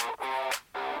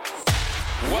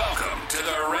Welcome to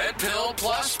the Red Pill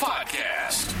Plus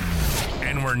podcast.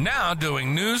 And we're now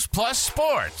doing News Plus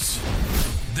Sports.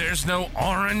 There's no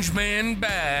orange man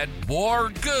bad,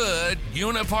 war good,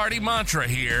 uniparty mantra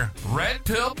here. Red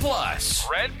Pill Plus.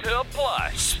 Red Pill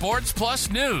Plus. Sports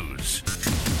Plus News.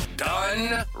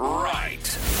 Done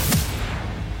right.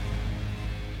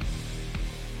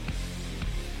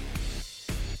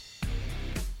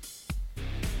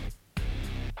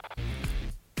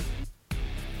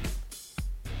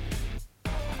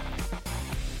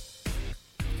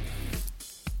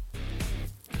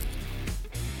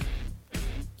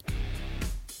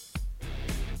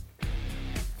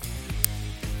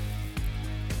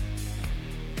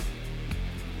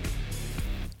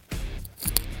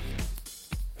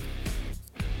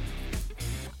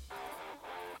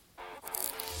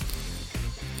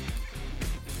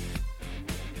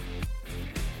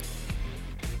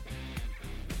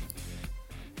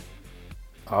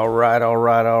 All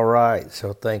right.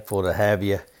 So thankful to have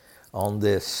you on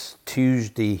this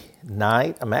Tuesday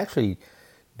night. I'm actually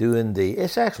doing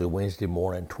it's actually Wednesday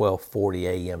morning, 12:40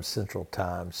 a.m. Central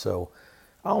Time. So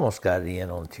I almost got it in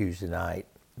on Tuesday night,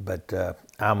 but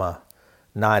I'm a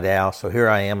night owl. So here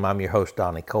I am. I'm your host,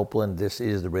 Donnie Copeland. This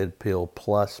is the Red Pill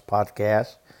Plus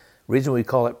podcast. The reason we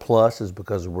call it Plus is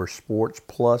because we're sports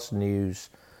plus news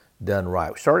done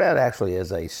right. We started out actually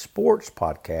as a sports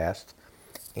podcast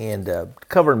and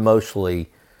covered mostly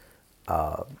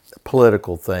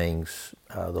political things,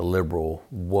 the liberal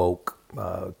woke,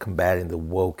 combating the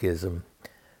wokeism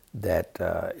that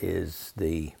is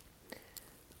the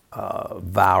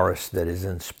virus that is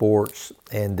in sports.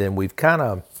 And then we've kind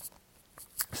of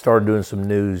started doing some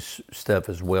news stuff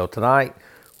as well. Tonight,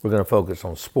 we're going to focus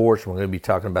on sports. We're going to be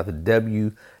talking about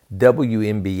the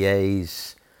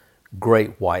WNBA's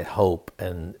Great White Hope,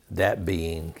 and that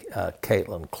being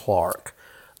Caitlin Clark.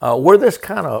 Where this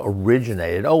kind of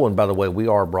originated, and by the way, we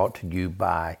are brought to you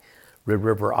by Red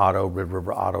River Auto,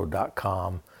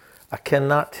 redriverauto.com. I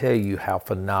cannot tell you how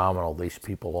phenomenal these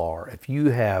people are. If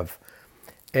you have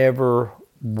ever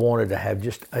wanted to have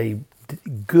just a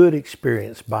good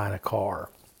experience buying a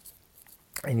car,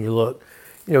 and you look,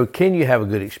 can you have a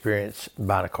good experience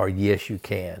buying a car? Yes, you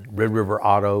can. Red River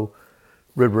Auto,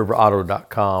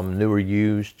 redriverauto.com, new or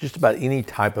used, just about any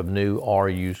type of new or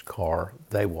used car,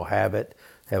 they will have it.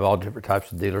 Have all different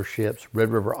types of dealerships.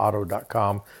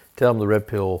 RedRiverAuto.com. Tell them the Red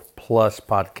Pill Plus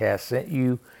podcast sent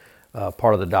you.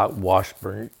 Part of the Doc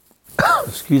Washburn,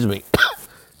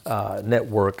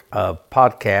 network of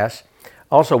podcasts.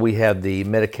 Also, we have the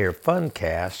Medicare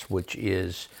Fundcast, which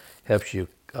helps you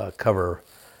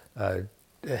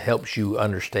helps you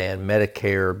understand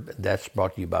Medicare. That's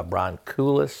brought to you by Brian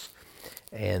Koulis.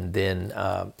 And then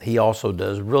he also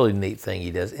does a really neat thing.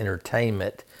 He does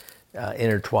entertainment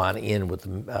intertwine in with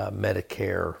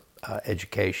Medicare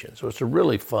education. So it's a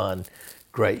really fun,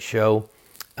 great show.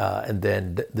 And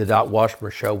then the Doc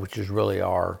Washburn show, which is really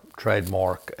our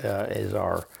trademark, is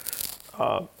our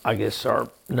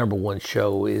number one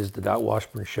show is the Doc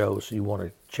Washburn show. So you want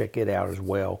to check it out as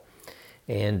well.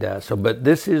 And but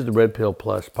this is the Red Pill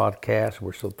Plus podcast.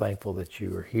 We're so thankful that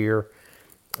you are here.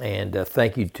 And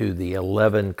thank you to the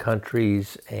 11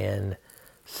 countries and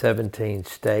 17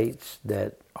 states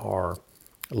that are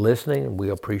listening. We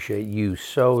appreciate you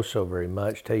so very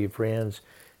much. Tell your friends,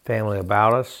 family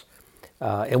about us.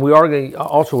 And we are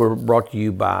we're brought to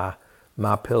you by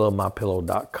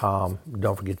mypillow.com.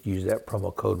 Don't forget to use that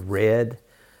promo code RED.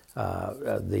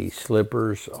 The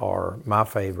slippers are my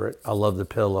favorite. I love the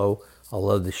pillow. I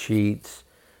love the sheets.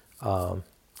 And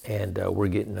we're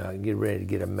getting ready to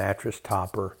get a mattress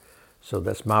topper. So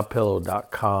that's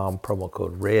mypillow.com, promo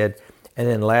code RED. And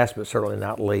then last but certainly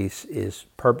not least is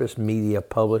Purpose Media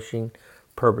Publishing,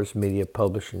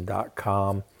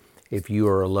 purposemediapublishing.com. If you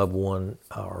or a loved one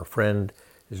or a friend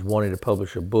is wanting to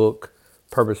publish a book,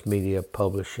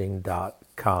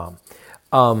 purposemediapublishing.com.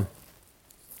 So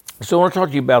I want to talk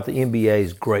to you about the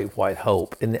NBA's Great White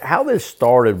Hope. And how this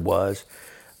started was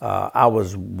I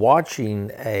was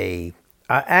watching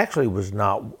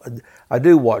I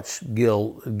do watch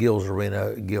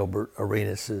Gilbert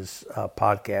Arenas'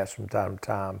 podcast from time to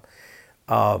time.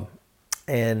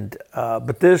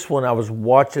 But this one I was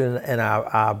watching, and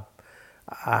I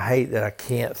hate that I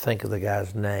can't think of the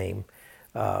guy's name.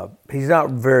 He's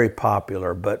not very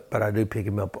popular, but I do pick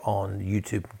him up on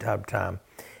YouTube from time to time.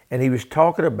 And he was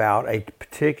talking about a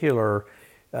particular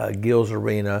Gil's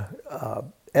Arena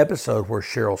episode where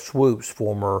Cheryl Swoops,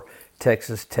 former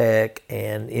Texas Tech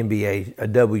and a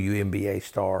WNBA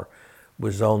star,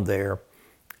 was on there.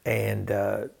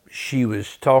 And she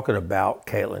was talking about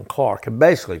Caitlin Clark and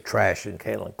basically trashing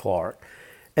Caitlin Clark.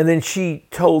 And then she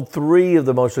told 3 of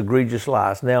the most egregious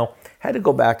lies. Now, had to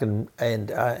go back and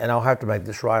I'll have to make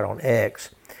this right on X.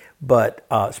 But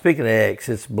speaking of X,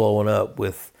 it's blowing up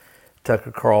with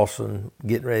Tucker Carlson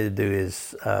getting ready to do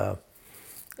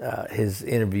his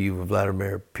interview with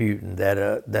Vladimir Putin. That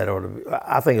ought to,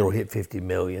 I think it'll hit 50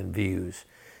 million views.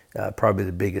 Probably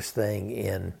the biggest thing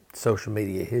in social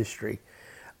media history.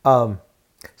 So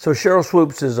Cheryl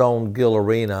Swoops is on Gilbert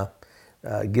Arenas'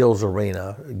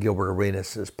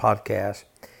 podcast,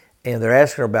 and they're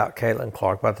asking her about Caitlin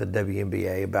Clark, about the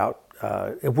WNBA, about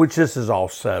which this is all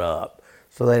set up,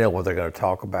 so they know what they're going to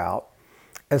talk about.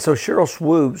 And so Cheryl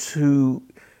Swoops, who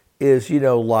is,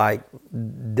 like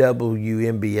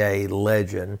WNBA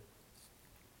legend,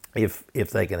 if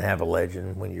they can have a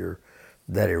legend when you're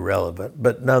that irrelevant,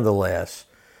 but nonetheless.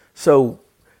 So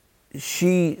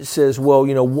she says, well,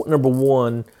 number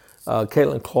one,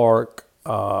 Caitlin Clark,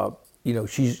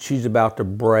 she's about to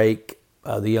break.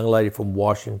 The young lady from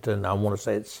Washington, I want to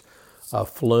say it's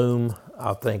Flume.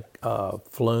 I think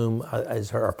Plume is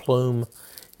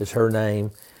her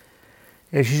name.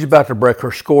 And she's about to break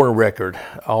her scoring record,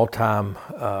 all-time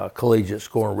collegiate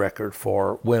scoring record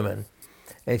for women.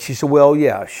 And she said, well,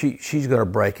 yeah, she's going to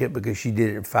break it because she did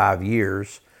it in 5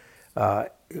 years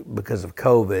because of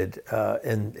COVID.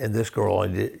 And this girl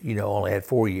only had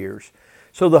 4 years.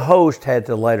 So the host had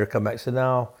to later come back and say,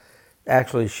 no,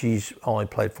 actually she's only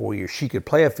played 4 years. She could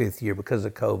play a 5th year because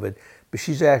of COVID, but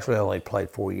she's actually only played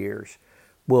 4 years.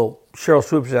 Well, Cheryl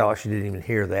Swoops out like she didn't even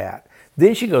hear that.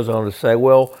 Then she goes on to say,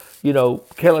 well,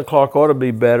 Caitlin Clark ought to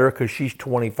be better because she's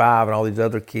 25 and all these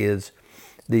other kids,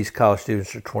 these college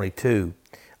students are 20.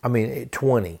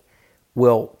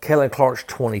 Well, Caitlin Clark's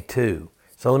 22.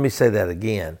 So let me say that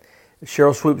again.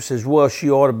 Cheryl Swoops says, well,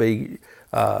 she ought to be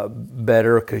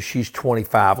better because she's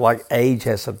 25. Like age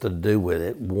has something to do with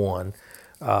it, one.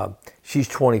 She's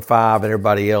 25 and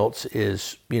everybody else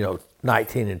is,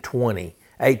 19 and 20.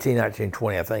 18, 19, and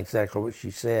 20, I think is actually what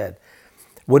she said.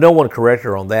 Well, no one corrected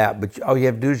her on that, but all you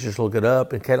have to do is just look it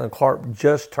up, and Caitlin Clark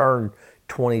just turned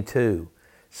 22.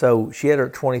 So she had her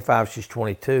at 25, she's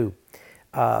 22.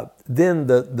 Then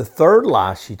the third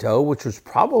lie she told, which was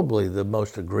probably the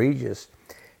most egregious,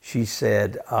 she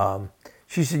said,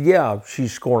 yeah,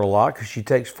 she's scoring a lot because she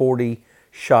takes 40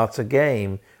 shots a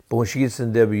game, but when she gets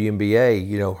in the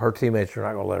WNBA, her teammates are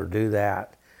not going to let her do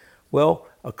that. Well,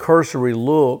 a cursory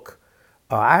look,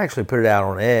 I actually put it out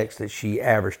on X that she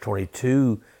averaged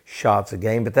 22 shots a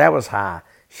game, but that was high.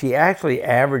 She actually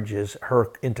averages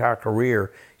her entire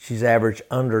career, she's averaged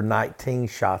under 19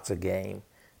 shots a game.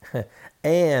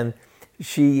 And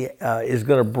she is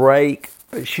going to break,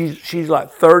 she's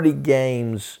like 30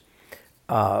 games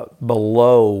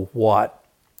below what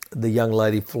the young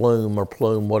lady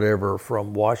Plume, whatever,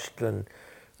 from Washington.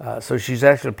 So she's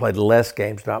actually played less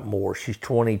games, not more. She's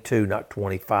 22, not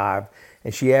 25.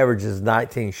 And she averages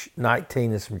 19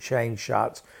 and some change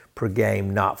shots per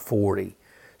game, not 40.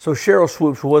 So Cheryl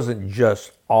Swoops wasn't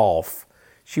just off.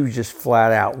 She was just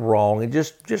flat out wrong and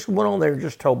just went on there and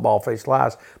just told bald-faced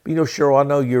lies. But, Cheryl, I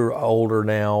know you're older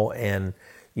now and,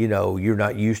 you're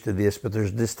not used to this, but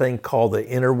there's this thing called the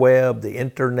interweb, the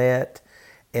internet,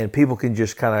 and people can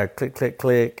just kind of click, click,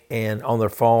 click and on their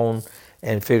phone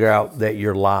and figure out that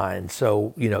you're lying.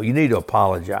 So, you need to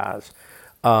apologize.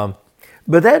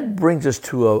 But that brings us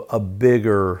to a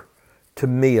bigger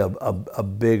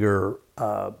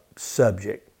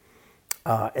subject.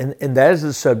 And that is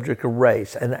the subject of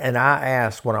race. And I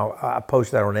asked when I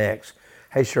posted that on X,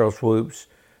 hey, Cheryl Swoops,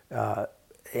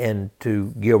 and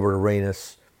to Gilbert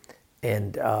Arenas,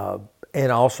 and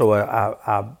also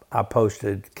I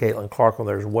posted Caitlin Clark on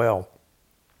there as well.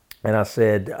 And I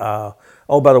said, by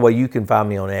the way, you can find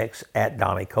me on X at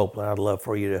Donnie Copeland. I'd love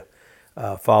for you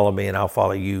to follow me, and I'll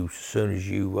follow you as soon as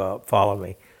you follow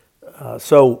me.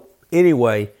 So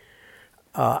anyway,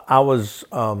 I was,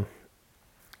 I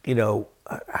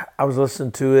was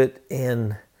listening to it,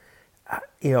 and I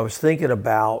was thinking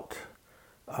about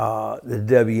the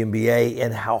WNBA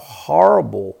and how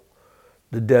horrible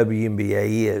the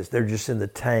WNBA is. They're just in the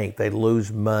tank. They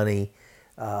lose money.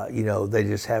 They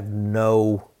just have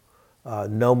no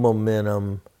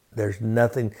momentum. There's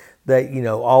nothing that,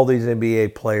 all these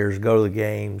NBA players go to the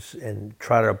games and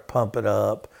try to pump it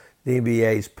up. The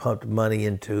NBA's pumped money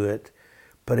into it,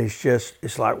 but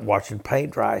it's like watching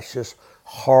paint dry. It's just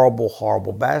horrible,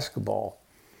 horrible basketball.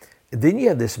 And then you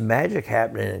have this magic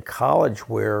happening in college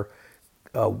where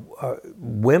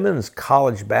women's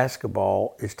college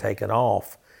basketball is taking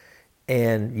off.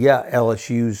 And yeah,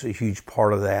 LSU's a huge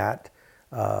part of that.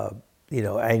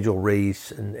 Angel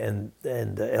Reese and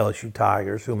the LSU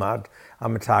Tigers, whom I'm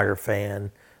a Tiger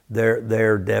fan.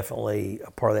 They're definitely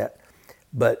a part of that.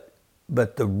 but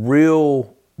the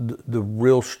real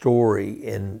story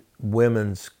in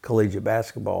women's collegiate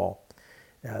basketball,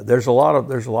 there's a lot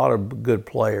of good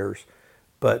players,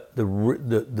 but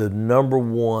the number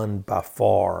one by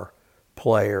far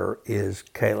player is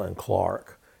Caitlin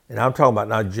Clark, and I'm talking about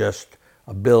not just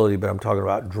ability, but I'm talking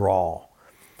about draw.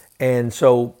 And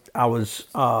so I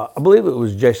believe it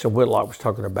was Jason Whitlock was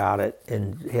talking about it,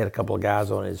 and he had a couple of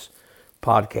guys on his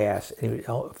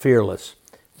podcast, Fearless.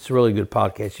 It's a really good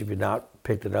podcast if you've not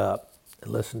picked it up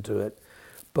and listened to it.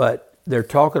 But they're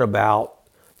talking about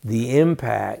the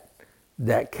impact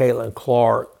that Caitlin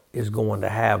Clark is going to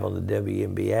have on the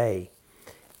WNBA.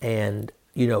 And,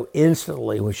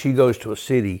 instantly when she goes to a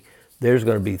city, there's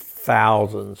going to be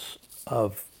thousands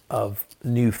of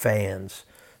new fans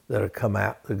that are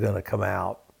going to come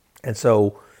out. And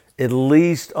so at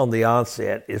least on the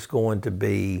onset, it's going to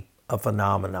be a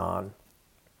phenomenon.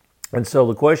 And so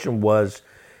the question was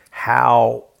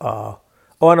how,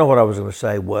 I know what I was going to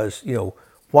say was,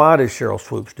 why does Cheryl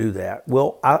Swoops do that?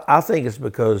 Well, I think it's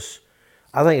because,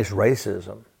 I think it's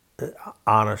racism.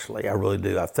 Honestly, I really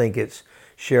do. I think it's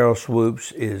Cheryl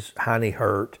Swoops is honey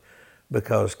hurt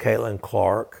because Caitlin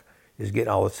Clark is getting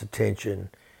all this attention.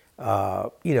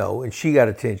 And she got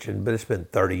attention, but it's been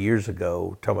 30 years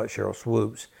ago, talking about Cheryl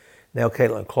Swoops. Now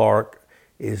Caitlin Clark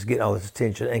is getting all this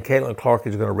attention, and Caitlin Clark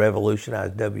is going to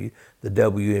revolutionize the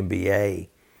WNBA.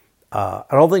 I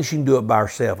don't think she can do it by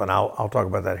herself, and I'll talk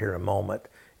about that here in a moment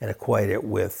and equate it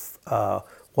with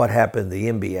what happened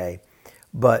in the NBA.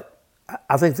 But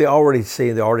I think they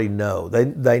already know.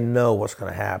 They know what's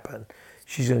going to happen.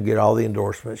 She's going to get all the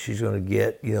endorsements. She's going to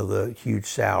get, the huge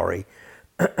salary.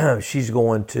 She's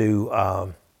going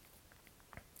to,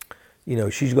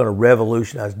 she's going to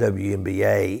revolutionize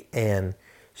WNBA. And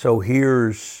so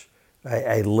here's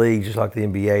a league just like the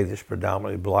NBA that's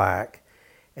predominantly black.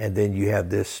 And then you have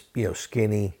this,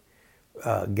 skinny,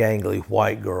 gangly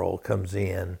white girl comes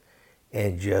in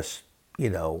and just,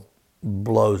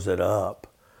 blows it up.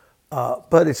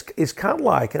 But it's kind of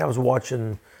like, and I was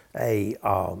watching a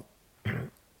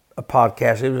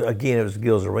podcast. It was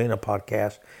Gil's Arena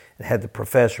podcast, and had the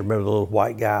professor. Remember the little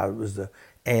white guy? It was the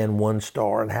and one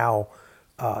star, and how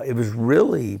it was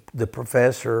really the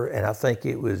professor, and I think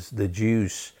it was the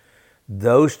Juice.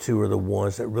 Those two are the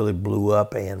ones that really blew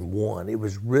up and won. It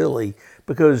was really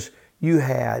because you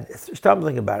had, stop and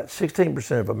think about it,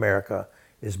 16% of America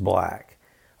is black.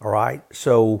 All right,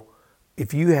 so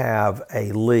if you have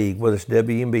a league, whether it's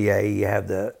WNBA, you have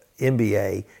the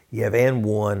NBA, you have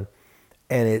N1,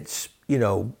 and it's,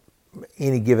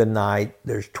 any given night,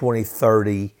 there's 20,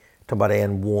 30, talking about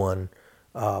N1,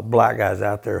 black guys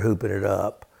out there hooping it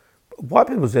up. White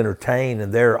people's entertained,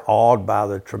 and they're awed by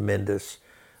the tremendous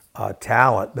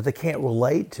talent, but they can't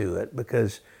relate to it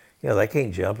because, they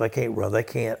can't jump, they can't run,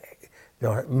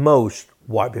 most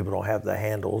white people don't have the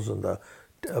handles and the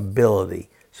ability.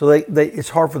 So it's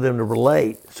hard for them to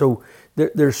relate. So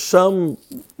there's some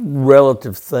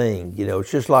relative thing,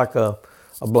 it's just like a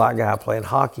black guy playing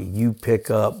hockey. You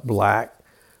pick up black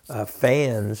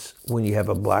fans when you have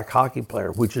a black hockey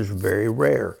player, which is very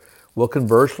rare. Well,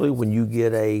 conversely, when you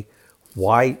get a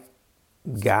white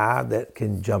guy that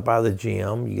can jump out of the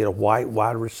gym, you get a white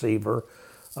wide receiver,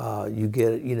 you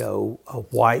get, a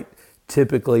white,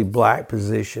 typically black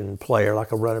position player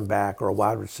like a running back or a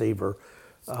wide receiver,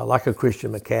 like a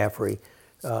Christian McCaffrey,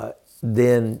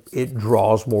 then it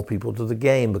draws more people to the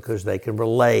game because they can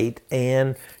relate.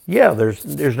 And yeah,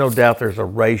 there's no doubt there's a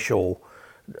racial,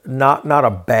 not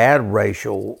a bad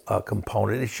racial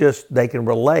component. It's just they can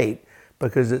relate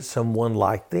because it's someone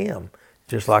like them.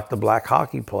 Just like the black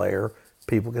hockey player,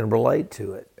 people can relate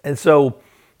to it. And so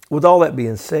with all that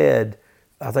being said,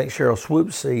 I think Cheryl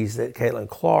Swoops sees that Caitlin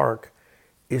Clark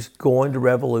is going to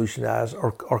revolutionize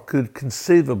or could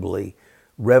conceivably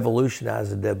revolutionize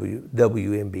the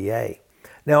WNBA.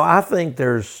 Now, I think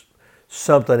there's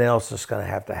something else that's going to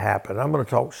have to happen. I'm going to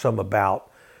talk some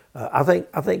about, I think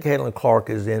Caitlin Clark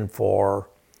is in for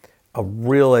a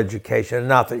real education.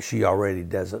 Not that she already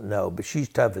doesn't know, but she's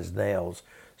tough as nails,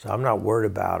 so I'm not worried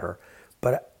about her.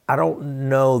 But I don't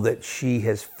know that she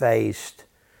has faced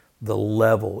the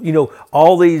level.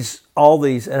 All these,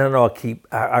 and I know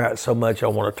I got so much I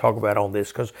want to talk about on this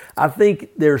because I think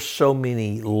there's so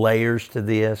many layers to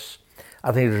this.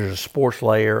 I think there's a sports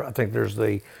layer. I think there's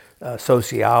the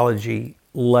sociology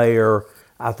layer.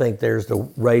 I think there's the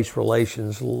race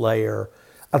relations layer.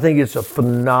 I think it's a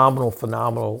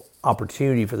phenomenal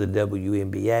opportunity for the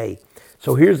WNBA.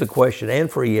 So here's the question,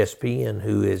 and for ESPN,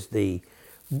 who is the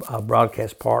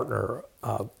broadcast partner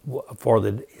for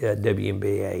the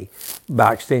WNBA,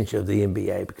 by extension of the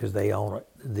NBA, because they own it,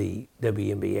 the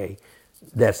WNBA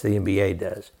That's the NBA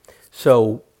does.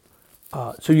 So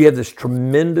you have this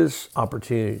tremendous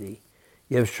opportunity.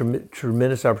 You have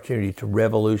tremendous opportunity to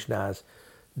revolutionize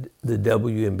the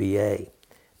WNBA.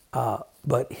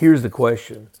 But here's the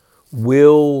question: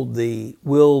 Will the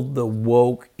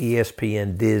woke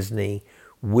ESPN, Disney,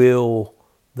 will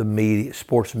the media,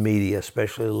 sports media,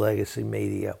 especially the legacy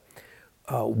media,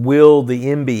 will the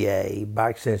NBA,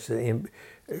 by extension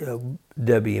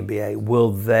WNBA,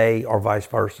 will they, or vice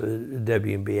versa,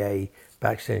 WNBA,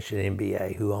 by extension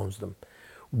NBA, who owns them,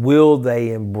 will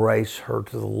they embrace her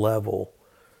to the level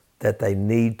that they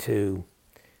need to,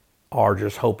 or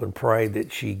just hope and pray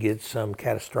that she gets some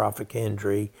catastrophic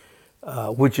injury,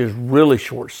 which is really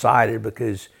short-sighted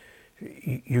because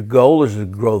your goal is to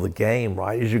grow the game,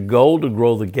 right? Is your goal to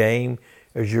grow the game,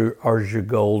 or is your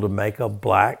goal to make a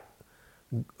black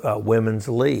women's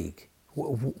league?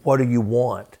 What do you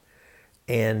want?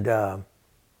 And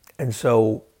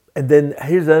so then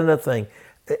here's another thing,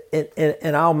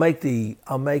 and I'll make the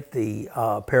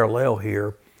parallel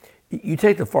here. You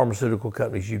take the pharmaceutical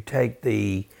companies, you take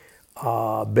the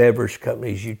beverage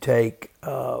companies, you take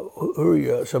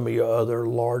who are some of your other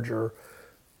larger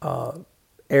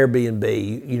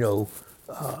Airbnb,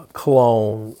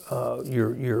 cologne,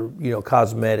 your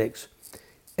cosmetics.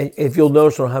 And if you'll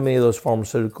notice on how many of those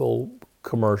pharmaceutical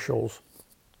commercials,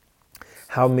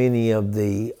 how many of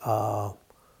the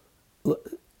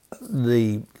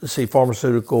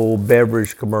pharmaceutical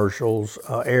beverage commercials,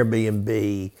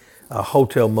 Airbnb,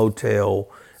 hotel, motel,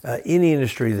 any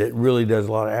industry that really does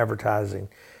a lot of advertising,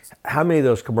 how many of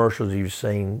those commercials you've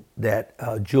seen that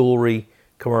jewelry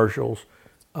commercials,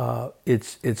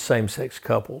 it's same-sex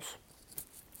couples.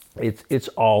 It's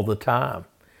all the time.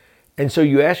 And so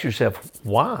you ask yourself,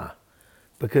 why?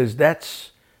 Because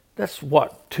that's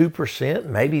what, 2%,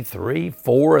 maybe 3%,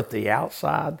 4% at the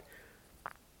outside.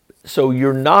 So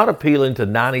you're not appealing to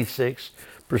 96%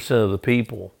 of the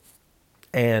people.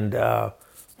 And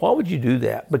why would you do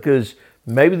that? Because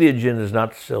maybe the agenda is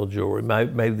not to sell jewelry.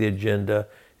 Maybe the agenda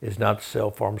is not to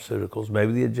sell pharmaceuticals.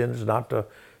 Maybe the agenda is not to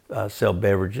sell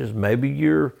beverages. Maybe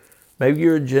your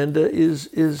agenda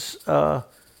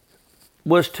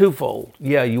was twofold.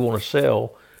 Yeah, you want to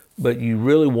sell, but you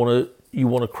really want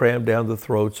to cram down the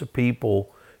throats of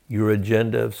people your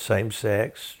agenda of same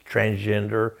sex,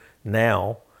 transgender.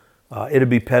 Now, it'll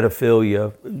be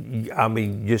pedophilia. I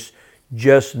mean,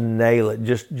 just nail it.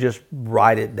 Just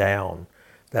write it down.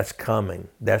 That's coming.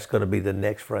 That's going to be the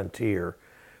next frontier.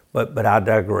 But I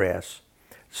digress.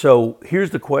 So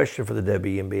here's the question for the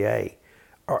WNBA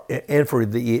and for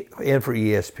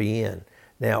ESPN.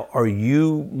 Now, are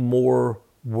you more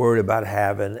worried about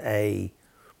having a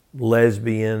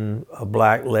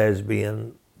black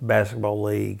lesbian basketball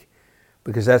league?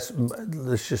 Because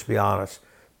let's just be honest,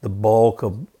 the bulk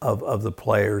of the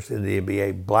players in the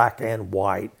NBA, black and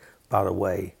white, by the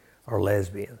way, are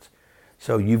lesbians.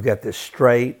 So you've got this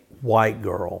straight white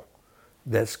girl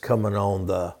that's coming on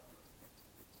the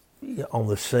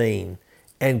scene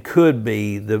and could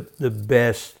be the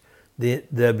best the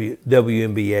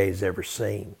WNBA has ever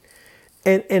seen.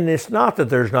 And it's not that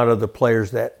there's not other players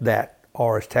that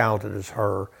are as talented as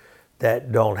her,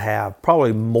 that don't have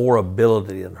probably more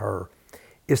ability than her.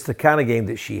 It's the kind of game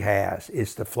that she has.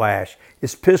 It's the flash.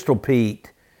 It's Pistol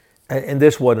Pete. And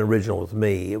this wasn't original with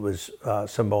me. It was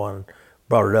someone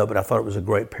brought it up, but I thought it was a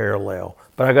great parallel.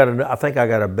 But I think I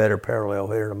got a better parallel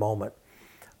here in a moment.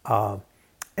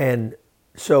 And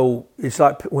so it's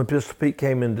like when Pistol Pete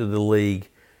came into the league,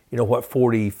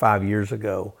 45 years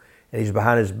ago, and he's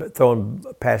throwing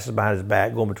passes behind his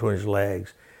back, going between his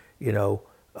legs.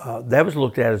 That was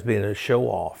looked at as being a show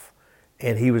off,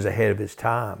 and he was ahead of his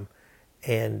time,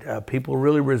 and people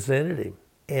really resented him.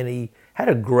 And he had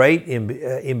a great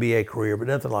NBA career, but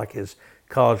nothing like his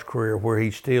college career, where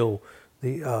he's still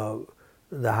the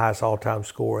highest all-time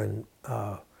scoring,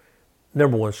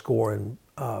 number one scoring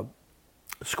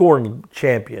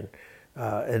champion,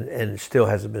 and still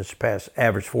hasn't been surpassed.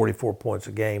 Averaged 44 points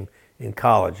a game in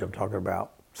college, I'm talking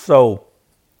about. So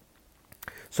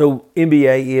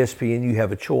NBA, ESPN, you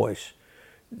have a choice.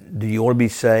 Do you want to be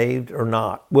saved or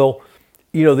not? Well,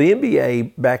 the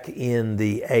NBA back in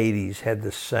the 80s had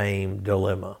the same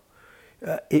dilemma.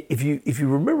 If you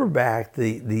remember back,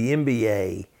 the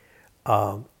NBA,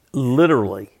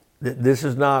 literally, this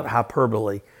is not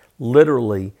hyperbole,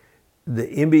 literally, the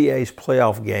NBA's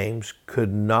playoff games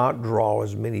could not draw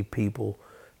as many people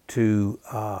to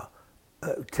a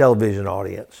television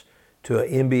audience to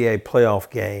an NBA playoff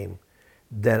game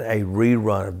than a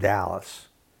rerun of Dallas.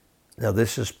 Now,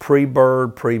 this is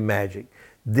pre-Bird, pre-Magic.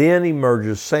 Then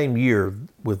emerges, same year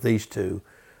with these two,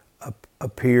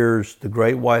 appears the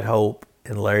Great White Hope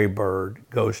and Larry Bird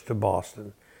goes to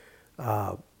Boston.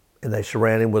 And they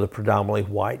surround him with a predominantly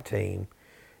white team.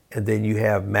 And then you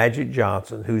have Magic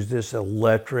Johnson, who's this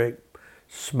electric,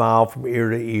 smile from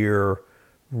ear to ear,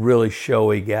 really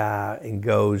showy guy, and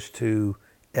goes to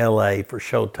LA for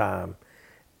Showtime.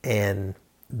 And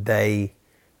they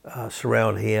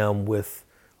surround him with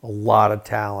a lot of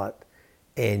talent.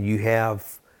 And you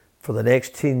have, for the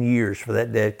next 10 years, for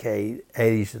that decade,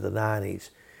 80s to the 90s,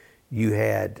 you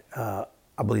had, I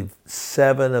believe,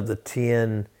 7 of the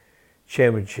 10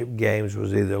 championship games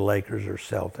was either Lakers or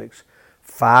Celtics.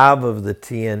 5 of the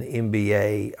 10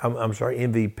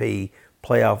 MVP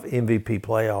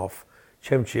playoff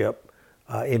championship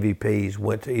MVPs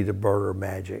went to either Bird or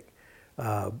Magic.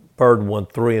 Bird won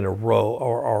 3 in a row,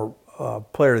 or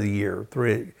Player of the Year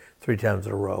three times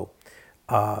in a row,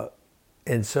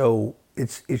 and so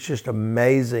it's just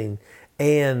amazing.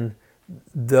 And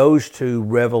those two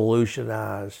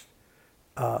revolutionized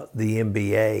the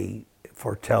NBA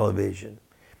for television.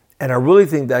 And I really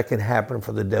think that can happen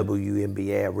for the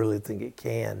WNBA. I really think it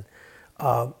can.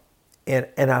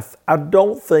 And I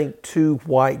don't think 2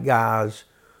 white guys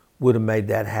would have made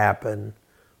that happen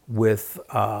with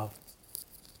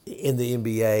in the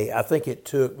NBA. I think it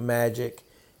took Magic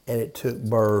and it took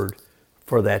Bird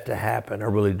for that to happen. I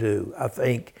really do. I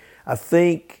think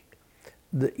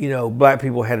that, black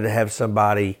people had to have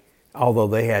somebody, although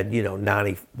they had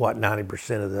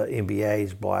 90% of the NBA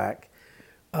is black.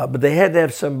 But they had to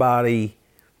have somebody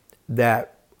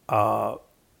that, that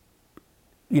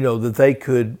they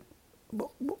could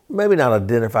maybe not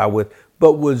identify with,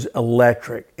 but was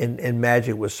electric. And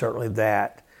Magic was certainly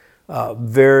that.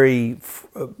 Very,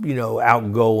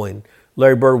 outgoing.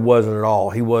 Larry Bird wasn't at all.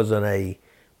 He wasn't a,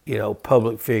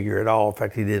 public figure at all. In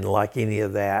fact, he didn't like any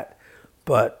of that.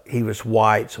 But he was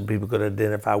white, so people could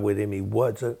identify with him. He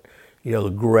wasn't, the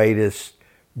greatest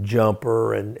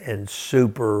jumper and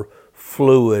super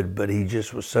fluid, but he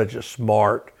just was such a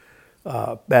smart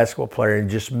basketball player and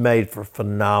just made for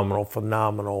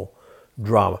phenomenal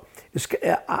drama.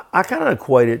 I kind of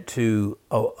equate it to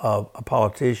a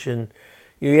politician.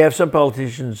 You have some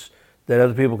politicians that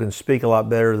other people can speak a lot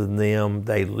better than them.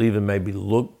 They even maybe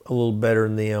look a little better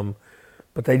than them,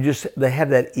 but they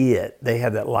have that it. They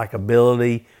have that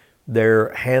likability.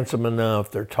 They're handsome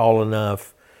enough. They're tall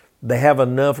enough. They have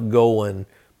enough going.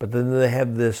 But then they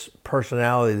have this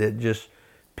personality that just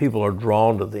people are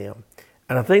drawn to them.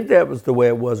 And I think that was the way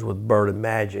it was with Bird and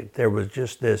Magic. There was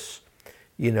just this,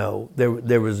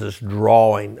 there was this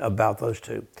drawing about those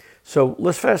two. So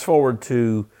let's fast forward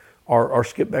to, or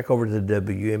skip back over to the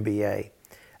WNBA.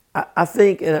 I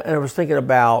think, and I was thinking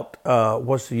about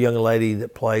what's the young lady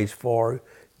that plays for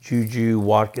Juju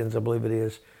Watkins, I believe it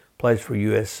is, plays for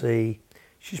USC.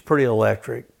 She's pretty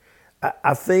electric.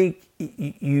 I think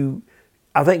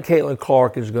Caitlin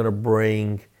Clark is going to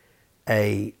bring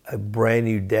a brand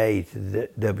new day to the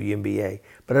WNBA,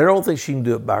 but I don't think she can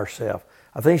do it by herself.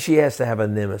 I think she has to have a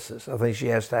nemesis. I think she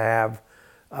has to have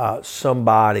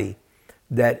somebody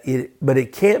but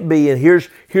it can't be. And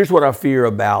here's what I fear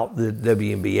about the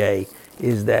WNBA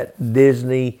is that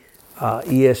Disney,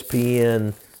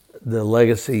 ESPN, the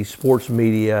legacy sports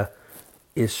media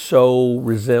is so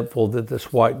resentful that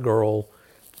this white girl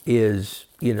is,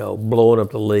 blowing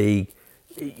up the league.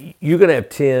 You're going to have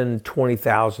 10,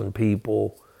 20,000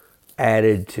 people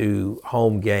added to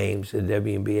home games in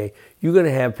WNBA. You're going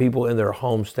to have people in their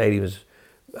home stadiums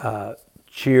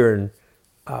cheering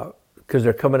because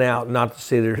they're coming out not to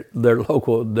see their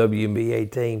local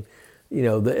WNBA team.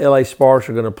 The LA Sparks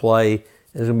are going to play.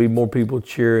 There's going to be more people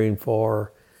cheering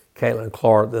for Caitlin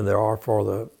Clark than there are for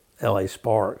the LA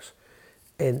Sparks.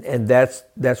 And that's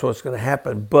what's going to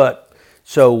happen. But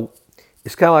so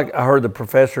it's kind of like I heard the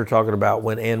professor talking about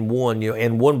when N1,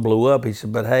 N1 blew up. He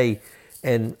said, but hey,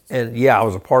 and yeah, I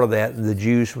was a part of that. And the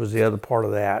juice was the other part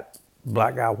of that.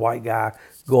 Black guy, white guy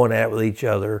going at it with each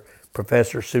other.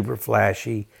 Professor super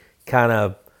flashy, kind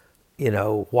of,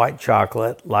 white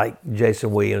chocolate like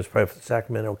Jason Williams, played for the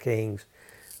Sacramento Kings,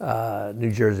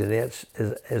 New Jersey Nets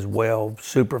as well.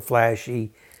 Super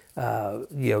flashy,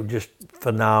 just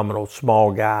phenomenal,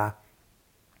 small guy.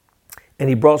 And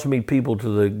he brought so many people to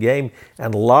the game,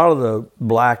 and a lot of the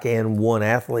black and one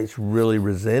athletes really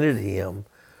resented him,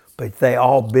 but they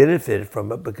all benefited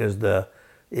from it because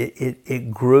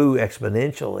it grew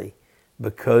exponentially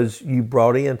because you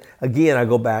brought in, again, I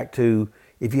go back to,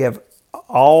 if you have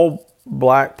all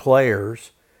black players,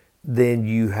 then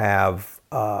you have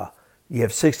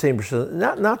 16%.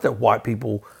 Not that white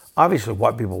people, obviously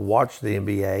white people watch the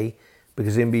NBA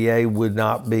because the NBA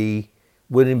wouldn't be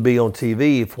on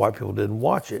TV if white people didn't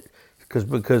watch it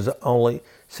because only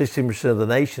 16% of the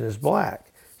nation is black.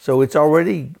 So it's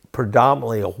already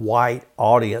predominantly a white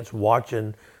audience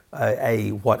watching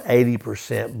a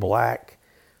 80% black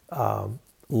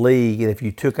league. And if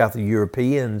you took out the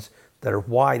Europeans that are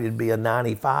white, it'd be a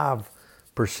 95%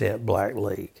 black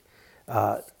league.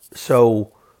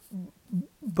 So,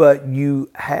 but you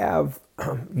have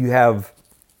a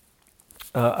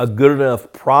good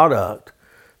enough product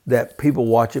that people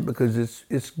watch it because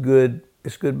it's good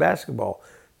basketball.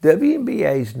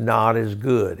 WNBA is not as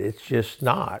good. It's just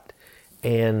not,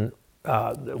 and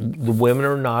the women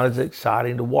are not as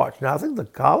exciting to watch. Now I think the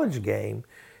college game,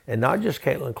 and not just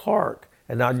Caitlin Clark,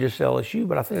 and not just LSU,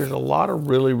 but I think there's a lot of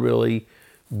really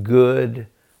good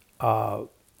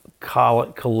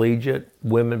collegiate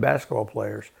women basketball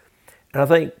players, and I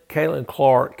think Caitlin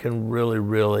Clark can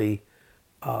really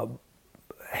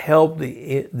help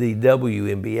the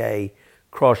WNBA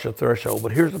cross the threshold.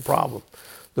 But here's the problem.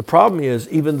 The problem is,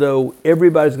 even though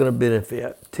everybody's going to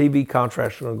benefit, TV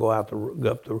contracts are going to go up the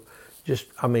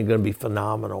going to be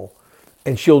phenomenal.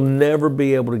 And she'll never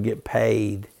be able to get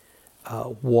paid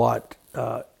what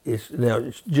is, now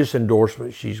it's just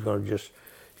endorsements. She's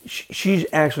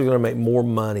actually going to make more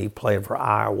money playing for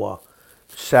Iowa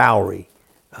salary,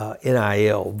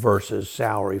 NIL versus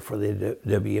salary for the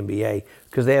WNBA,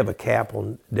 because they have a cap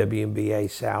on WNBA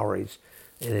salaries,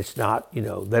 and it's not,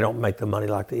 they don't make the money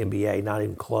like the NBA, not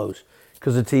even close,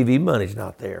 because the TV money's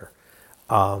not there.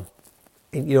 And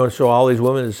so all these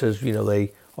women that says,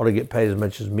 they ought to get paid as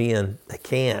much as men, they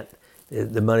can't.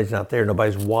 The money's not there.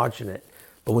 Nobody's watching it.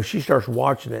 But when she starts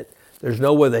watching it, there's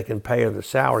no way they can pay her the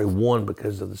salary, one,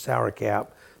 because of the salary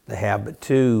cap they have, but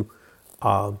two,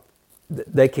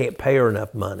 they can't pay her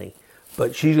enough money.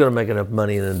 But she's going to make enough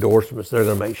money in endorsements. They're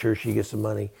going to make sure she gets the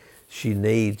money she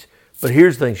needs. But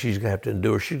here's the thing she's going to have to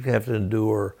endure. She's going to have to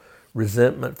endure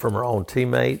resentment from her own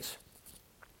teammates.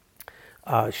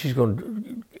 She's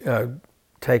going to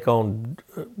take on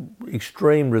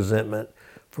extreme resentment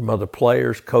from other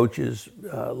players, coaches,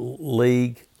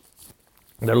 league.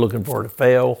 They're looking for her to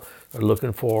fail. They're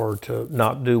looking for her to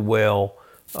not do well.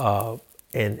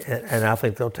 And I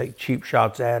think they'll take cheap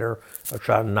shots at her. They'll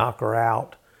try to knock her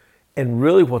out. And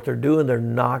really what they're doing,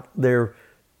 they're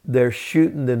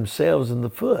shooting themselves in the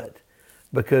foot.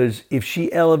 Because if she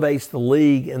elevates the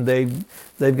league and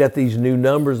they've got these new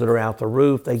numbers that are out the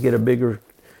roof, they get a bigger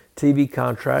TV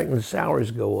contract and the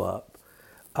salaries go up.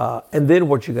 And then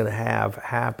what you're going to have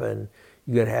happen,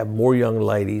 you're going to have more young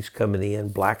ladies coming in,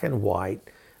 black and white.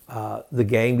 The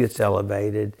game gets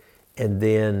elevated. And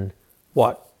then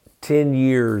 10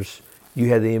 years, you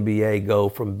had the NBA go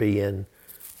from being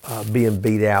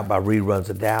beat out by reruns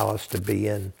of Dallas to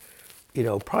being,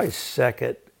 probably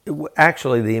second.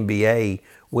 Actually, the NBA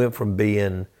went from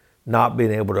not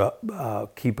being able to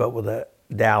keep up with a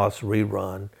Dallas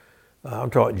rerun. I'm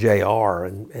talking JR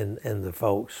and the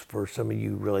folks, for some of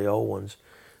you really old ones.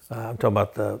 I'm talking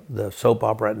about the soap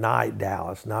opera at night,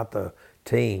 Dallas, not the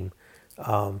team.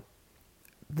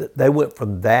 They went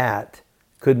from that,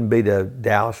 couldn't beat a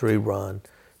Dallas rerun,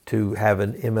 to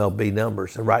having MLB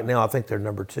numbers. And right now, I think they're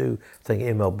number 2. I think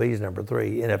MLB is number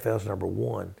 3. NFL is number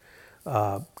 1.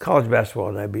 College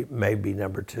basketball may be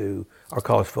number 2, or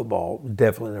college football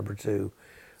definitely number 2.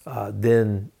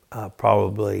 Then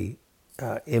probably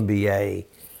NBA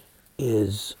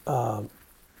is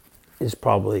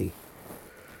probably.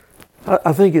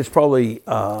 I think it's probably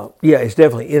it's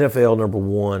definitely NFL number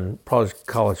 1. Probably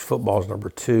college football is number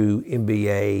 2.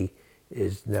 NBA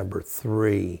is number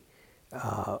 3,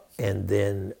 and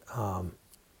then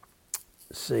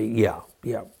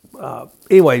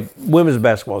anyway, women's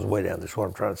basketball is way down. That's what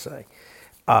I'm trying to say.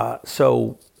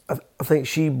 So I think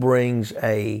she brings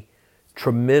a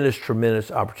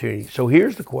tremendous opportunity. So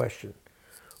here's the question.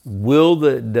 Will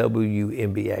the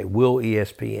WNBA, will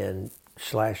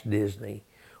ESPN/Disney,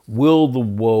 will the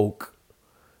woke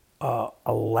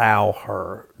allow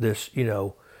her this,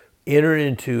 enter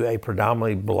into a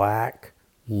predominantly black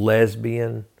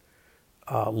lesbian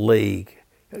league?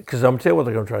 Because I'm going to tell you what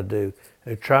they're going to try to do.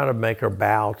 They're trying to make her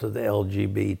bow to the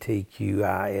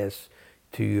LGBTQIS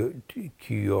to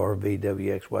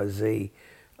QRVWXYZ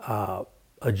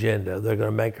agenda. They're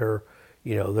going to make her,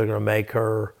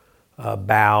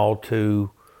 bow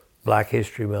to Black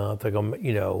History Month. They're going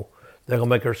to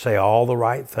make her say all the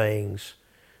right things,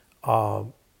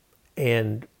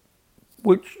 and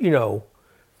which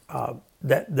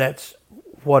that's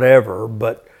whatever.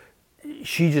 But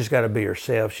she just got to be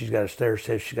herself. She's got to stay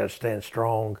herself. She's got to stand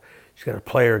strong. She's got to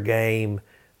play her game,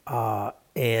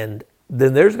 and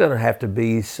then there's going to have to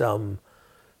be some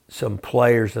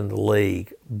players in the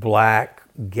league, black,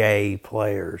 gay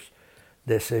players,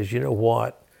 that says, you know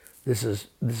what, this is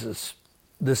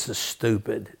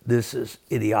stupid. This is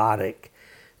idiotic.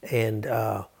 And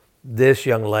this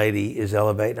young lady is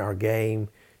elevating our game.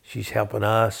 She's helping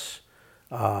us.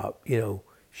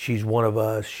 She's one of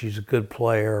us. She's a good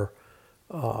player.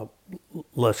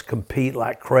 Let's compete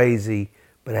like crazy,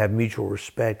 but have mutual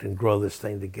respect and grow this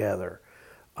thing together.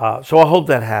 So I hope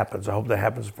that happens. I hope that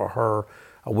happens for her.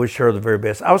 I wish her the very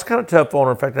best. I was kind of tough on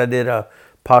her. In fact, I did a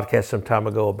podcast some time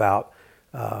ago about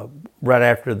right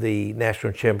after the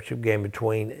national championship game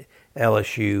between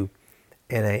LSU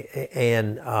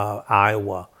and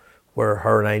Iowa, where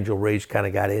her and Angel Reese kind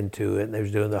of got into it, and they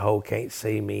was doing the whole "can't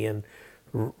see me" and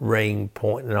ring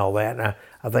pointing and all that. And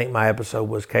I think my episode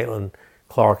was Caitlin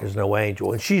Clark is no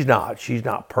angel, and she's not. She's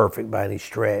not perfect by any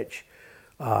stretch.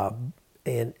 But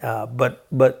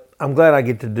I'm glad I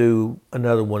get to do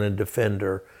another one and defend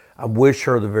her. I wish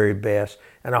her the very best,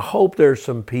 and I hope there's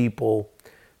some people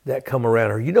that come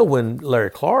around her. When Larry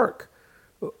Clark,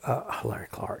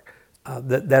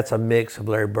 that's a mix of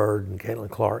Larry Bird and Caitlin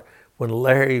Clark. When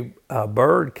Larry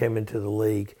Bird came into the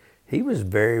league, he was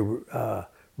very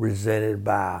resented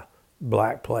by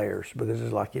black players because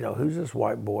it's like, who's this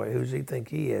white boy? Who does he think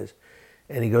he is?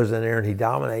 And he goes in there and he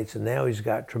dominates, and now he's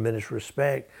got tremendous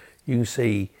respect. You can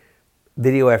see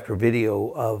video after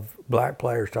video of black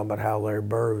players talking about how Larry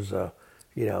Bird was a,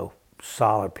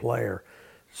 solid player.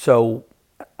 So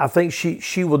I think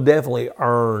she will definitely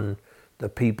earn the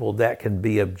people that can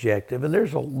be objective. And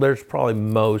there's probably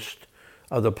most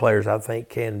of the players I think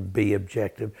can be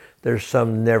objective. There's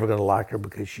some never going to like her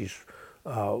because she's,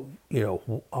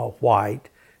 white.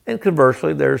 And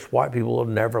conversely, there's white people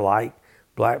who never like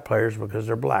black players because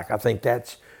they're black. I think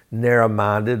that's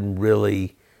narrow-minded and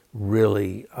really,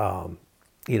 really, a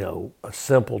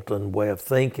simpleton way of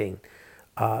thinking.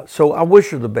 So I wish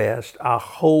her the best. I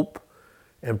hope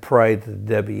and pray that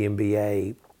the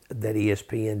WNBA, that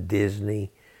ESPN,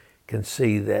 Disney can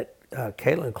see that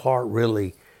Caitlin Clark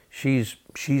really, she's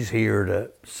here to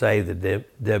save the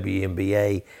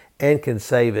WNBA and can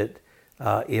save it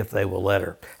if they will let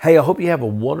her. Hey, I hope you have a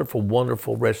wonderful,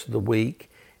 wonderful rest of the week.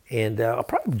 And I'll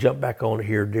probably jump back on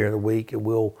here during the week, and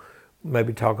we'll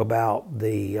maybe talk about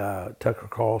the Tucker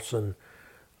Carlson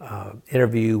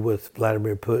interview with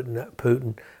Vladimir Putin.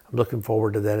 I'm looking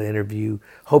forward to that interview.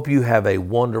 Hope you have a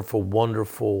wonderful,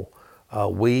 wonderful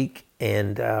week,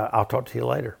 and I'll talk to you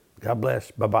later. God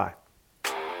bless. Bye-bye.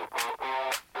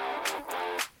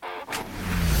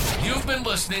 You've been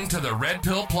listening to the Red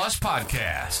Pill Plus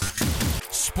podcast.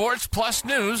 Sports plus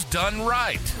news done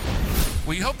right.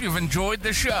 We hope you've enjoyed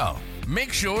the show.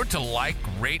 Make sure to like,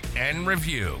 rate, and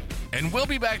review. And we'll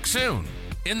be back soon.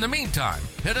 In the meantime,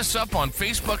 hit us up on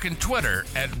Facebook and Twitter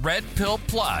at Red Pill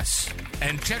Plus.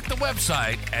 And check the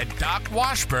website at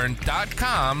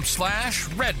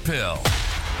docwashburn.com/redpill.